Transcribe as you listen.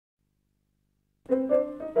Frankie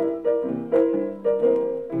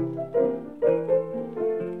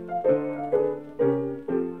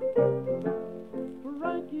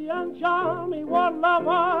and Johnny were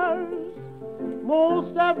lovers,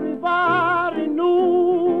 most everybody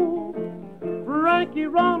knew. Frankie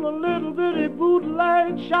run a little bitty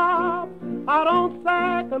bootleg shop out on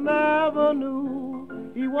Second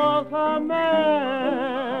Avenue. He was her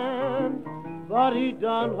man, but he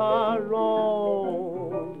done her wrong.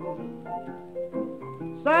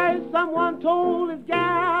 Say someone told his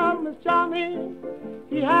gal, Miss Johnny,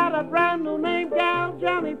 he had a brand new name, gal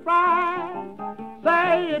Johnny Fry.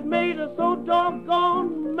 Say it made her so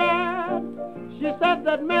doggone mad. She said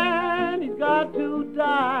that man, he's got to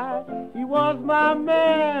die. He was my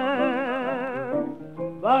man,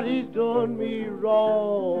 but he's done me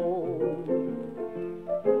wrong.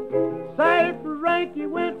 Say Frankie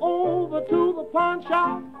went over to the pawn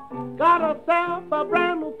shop, got herself a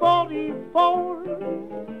brand new 44.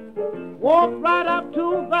 Walked right up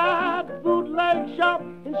to that bootleg shop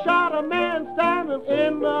and shot a man standing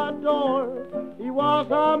in the door. He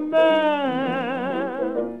was a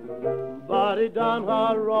man, but he done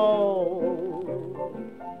her wrong.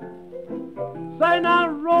 Say now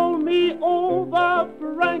roll me over,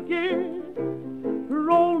 Frankie,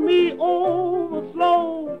 roll me over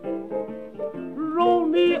slow. Roll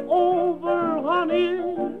me over, honey,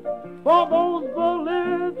 for those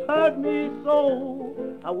bullets hurt me so.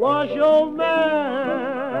 I was your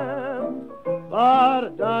man, but I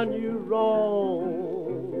done you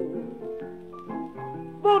wrong.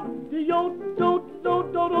 But yo do do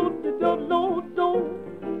do do do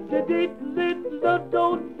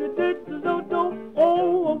do do.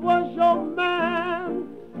 Oh, I was your man,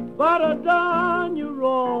 but I done you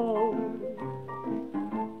wrong.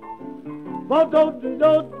 But do do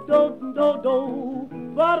do do do,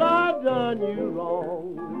 but I done you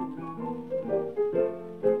wrong.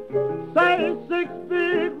 Say 6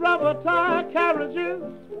 big rubber tire carriages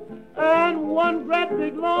and one great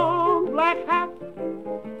big long black hat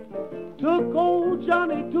took old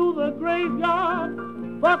Johnny to the graveyard,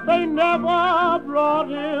 but they never brought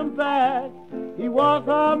him back. He was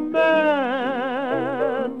a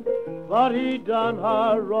man, but he done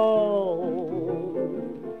her wrong.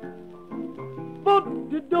 But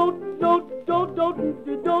do do do do do do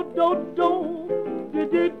do.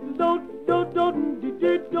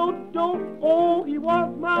 Oh, he was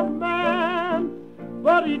my man,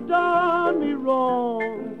 but he done me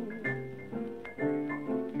wrong.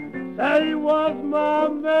 Say he was my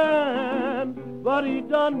man, but he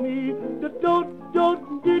done me do do do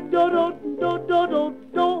do do do do do